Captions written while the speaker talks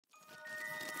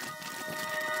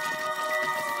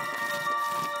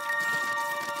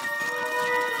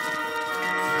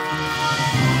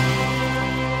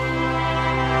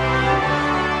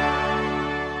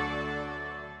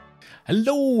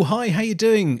Hello, hi, how you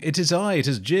doing? It is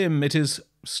Jim, it is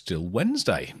still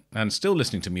Wednesday, and still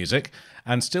listening to music,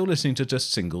 and still listening to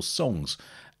just single songs.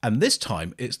 And this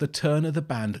time, it's the turn of the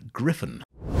band Gryphon.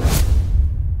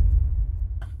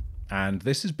 And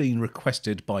this has been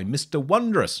requested by Mr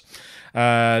Wondrous.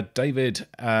 David,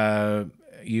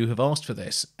 you have asked for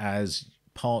this as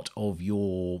part of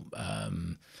your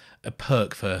a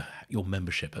perk for your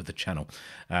membership of the channel,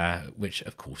 which,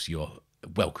 of course, you're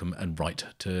welcome and right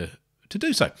to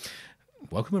do so.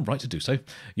 Welcome and right to do so.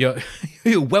 You're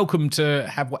welcome to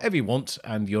have whatever you want,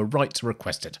 and you're right to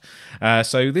request it.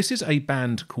 So this is a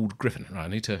band called Gryphon. Right, I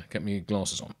need to get my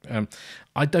glasses on.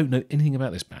 I don't know anything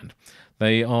about this band.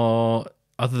 They are,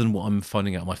 other than what I'm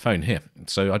finding out on my phone here.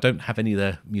 So I don't have any of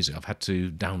their music. I've had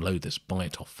to download this, buy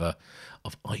it off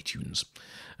iTunes.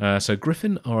 So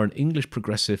Gryphon are an English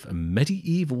progressive and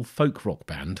medieval folk rock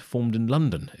band formed in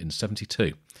London in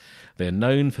 '72. They are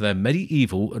known for their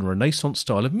medieval and Renaissance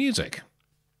style of music.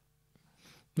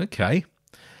 Okay.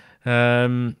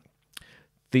 The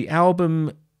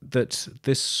album that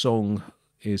this song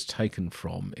is taken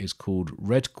from is called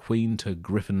Red Queen to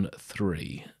Gryphon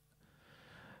 3.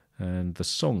 And the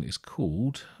song is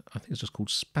called, I think it's just called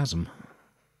Spasm.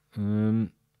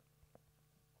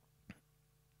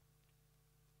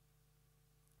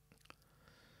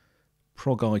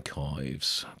 Prog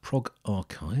Archives.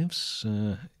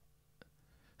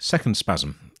 Second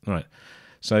Spasm. Right.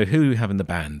 So who do we have in the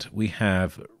band? We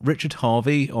have Richard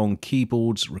Harvey on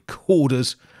keyboards,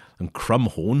 recorders, and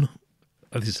crumhorn.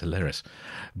 Oh, this is hilarious.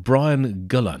 Brian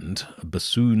Gulland,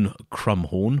 bassoon,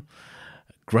 crumhorn.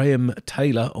 Graham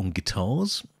Taylor on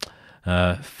guitars.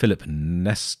 Philip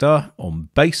Nestor on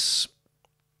bass.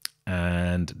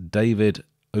 And David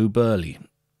O'Burley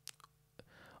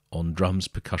on drums,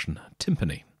 percussion,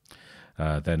 timpani.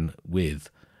 Then with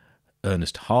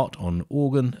Ernest Hart on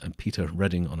organ and Peter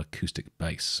Redding on acoustic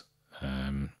bass.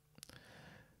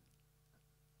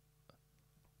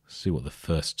 See what the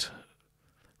first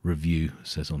review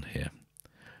says on here.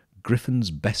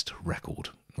 Gryphon's best record.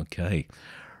 Okay.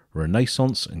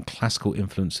 Renaissance and classical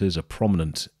influences are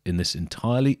prominent in this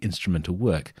entirely instrumental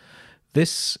work.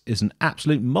 This is an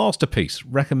absolute masterpiece,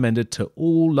 recommended to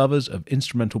all lovers of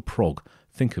instrumental prog.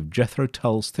 Think of Jethro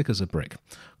Tull's Thick as a Brick,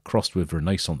 crossed with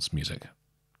Renaissance music.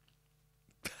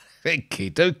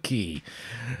 Okie dokie.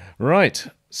 Right,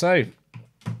 so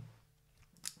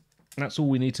that's all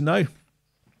we need to know.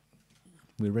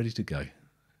 We're ready to go.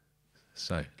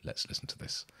 So let's listen to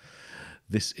this.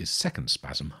 This is Second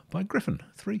Spasm by Gryphon.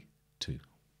 3, 2,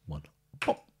 1,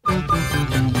 pop.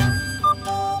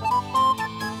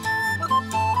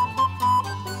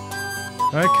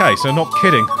 Okay, so not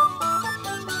kidding.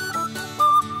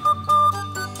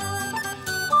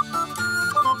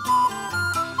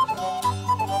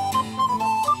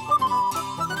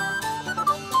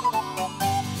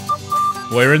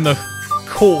 We're in the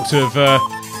court of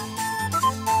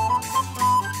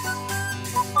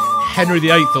Henry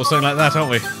VIII or something like that,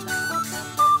 aren't we?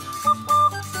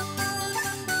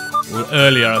 Or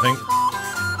earlier, I think.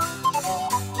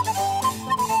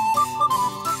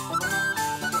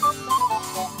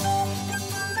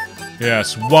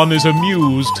 Yes, one is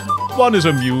amused. One is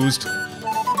amused.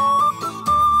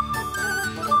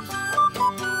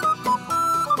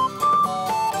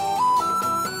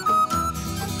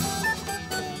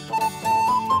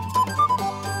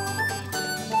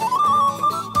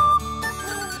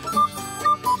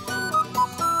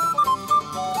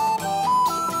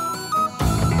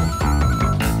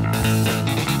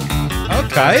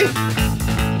 Okay.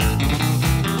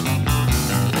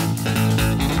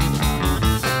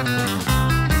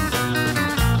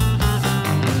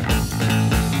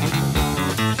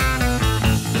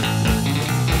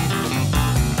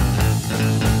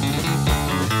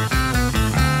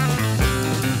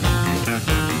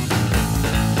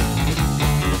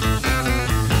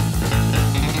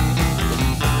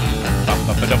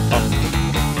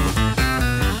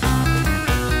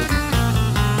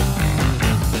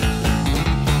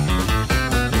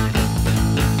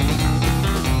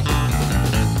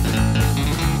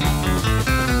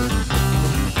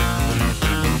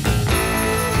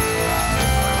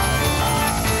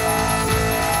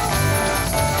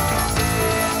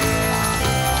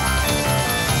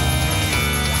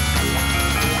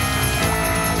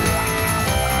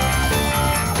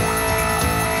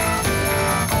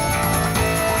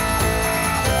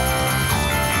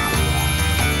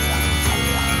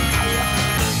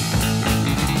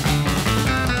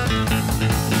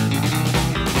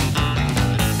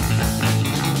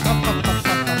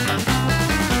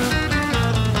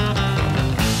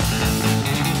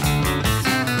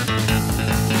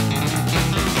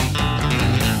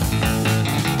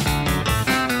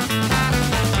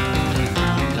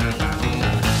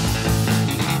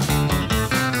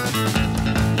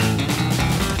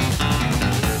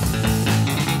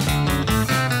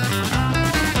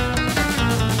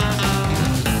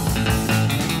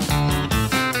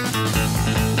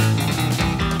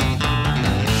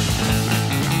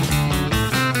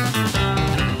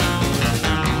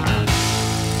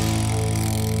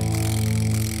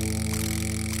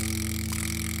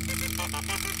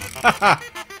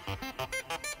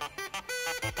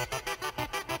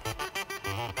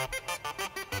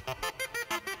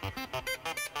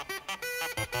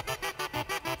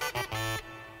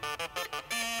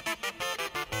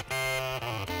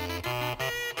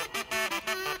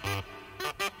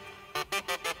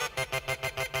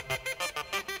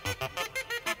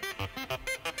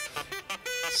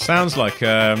 Sounds like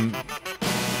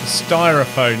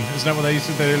styrofoam. Isn't that what they used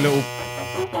to do? Little.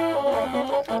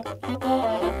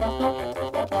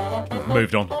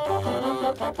 Moved on.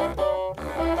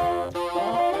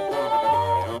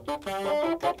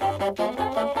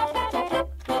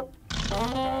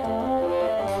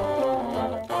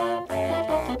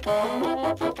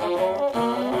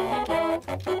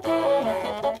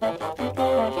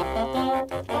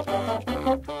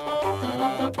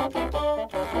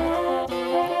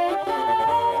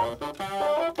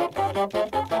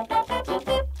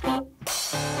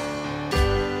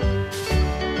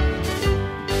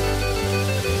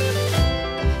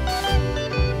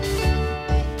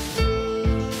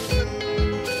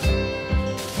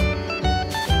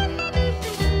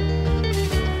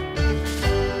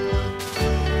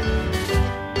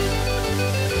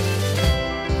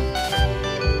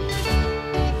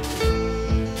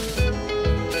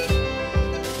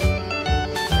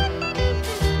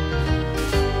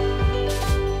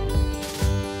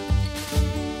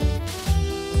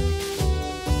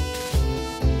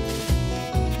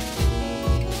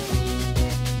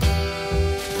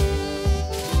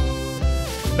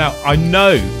 Now, I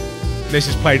know this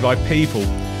is played by people,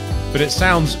 but it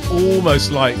sounds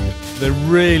almost like the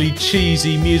really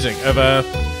cheesy music of a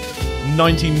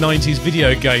 1990s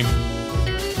video game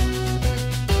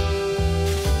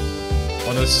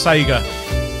on a Sega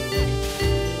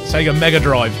Mega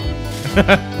Drive.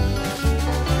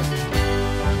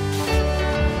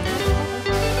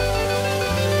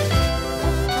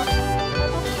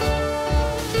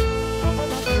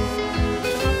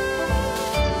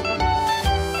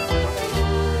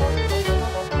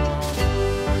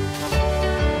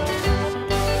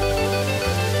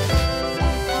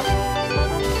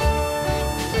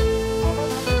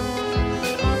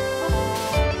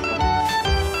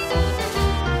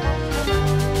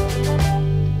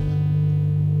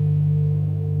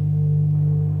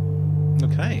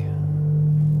 Okay.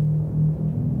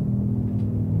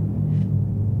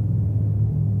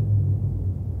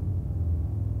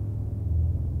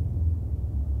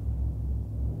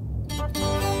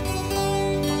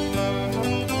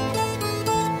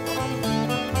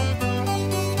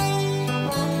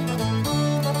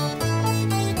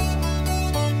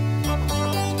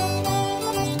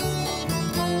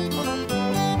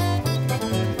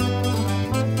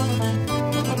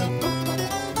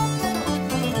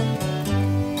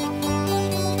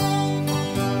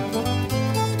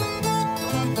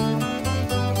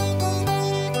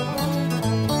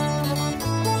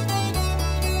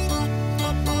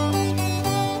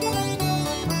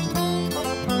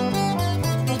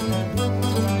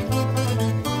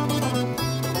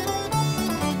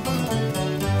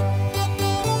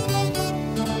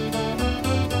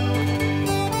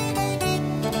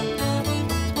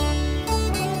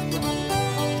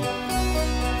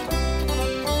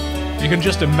 You can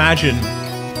just imagine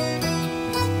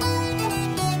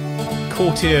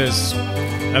courtiers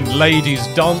and ladies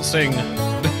dancing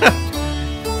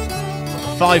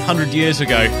 500 years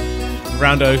ago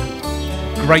around a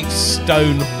great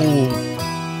stone hall,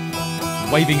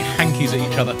 waving hankies at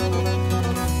each other.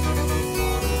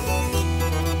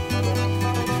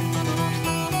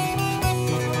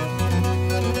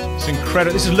 It's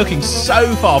incredible. This is looking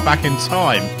so far back in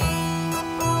time.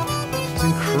 It's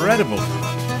incredible.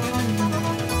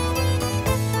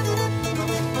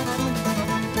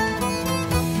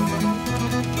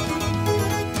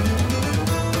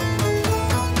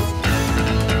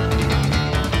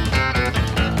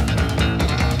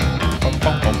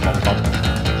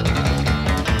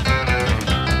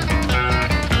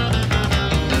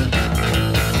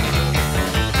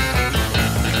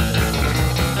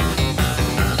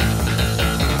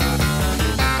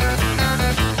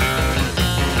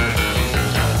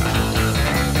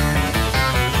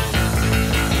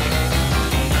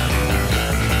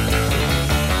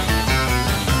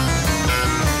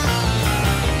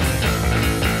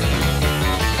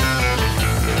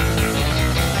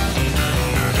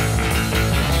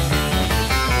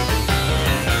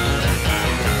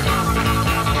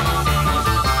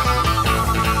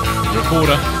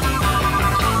 Recorder,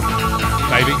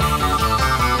 maybe.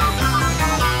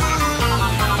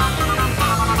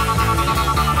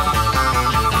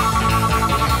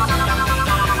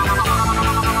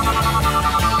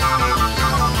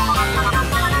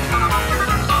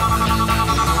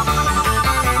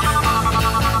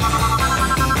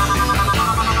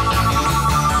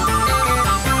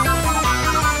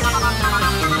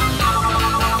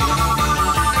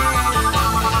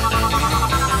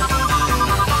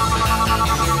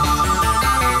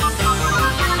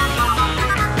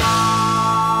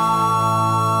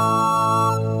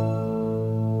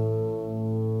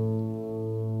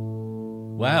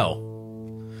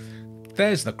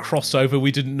 There's the crossover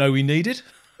we didn't know we needed.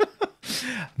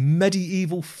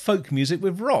 Medieval folk music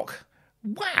with rock.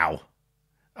 Wow.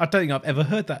 I don't think I've ever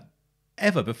heard that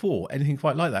ever before, anything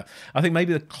quite like that. I think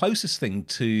maybe the closest thing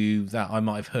to that I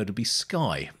might have heard would be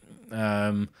Sky,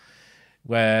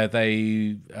 where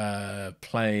they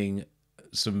playing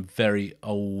some very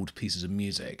old pieces of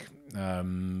music,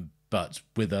 but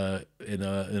with in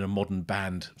a modern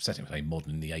band setting. I say modern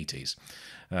in the 80s,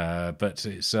 but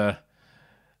it's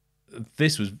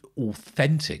this was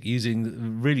authentic,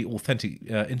 using really authentic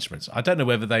instruments. I don't know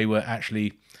whether they were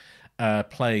actually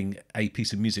playing a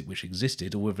piece of music which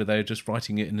existed, or whether they were just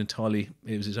writing it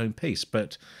it was its own piece.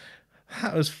 But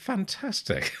that was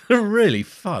fantastic. Really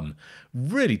fun,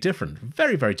 really different,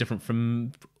 very, very different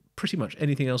from pretty much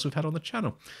anything else we've had on the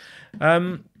channel.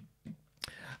 I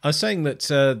was saying that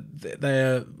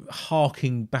they're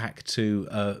harking back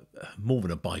to more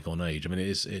than a bygone age. I mean,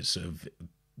 it's sort of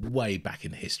way back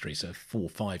in history, so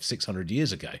 400, 500, 600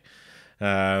 years ago.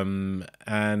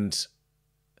 And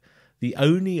the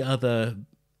only other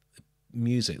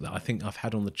music that I think I've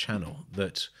had on the channel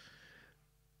that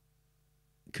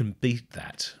can beat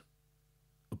that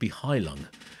would be Heilung,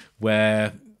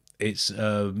 where it's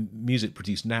music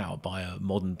produced now by a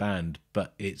modern band,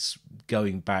 but it's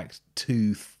going back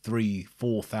 2,000, 3,000,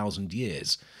 4,000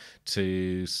 years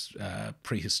to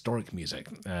prehistoric music.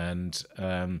 And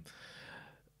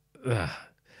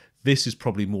this is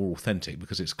probably more authentic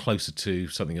because it's closer to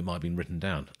something that might have been written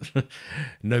down.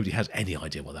 Nobody has any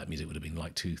idea what that music would have been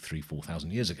like 2,000, 3,000,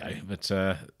 4,000 years ago, but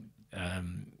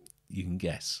you can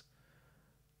guess.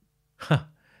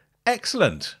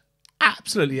 Excellent.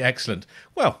 Absolutely excellent.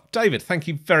 Well, David, thank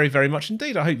you very, very much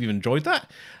indeed. I hope you've enjoyed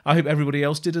that. I hope everybody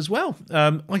else did as well.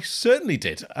 I certainly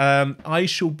did. I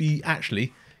shall be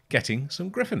actually getting some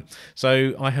Gryphon.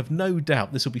 So I have no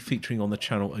doubt this will be featuring on the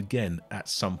channel again at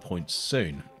some point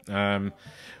soon.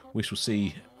 We shall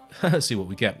see see what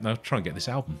we get. I'll try and get this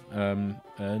album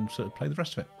and sort of play the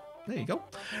rest of it. There you go.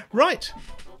 Right.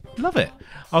 Love it.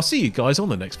 I'll see you guys on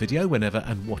the next video, whenever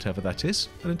and whatever that is.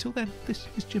 And until then, this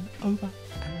is Jim over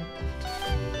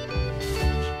and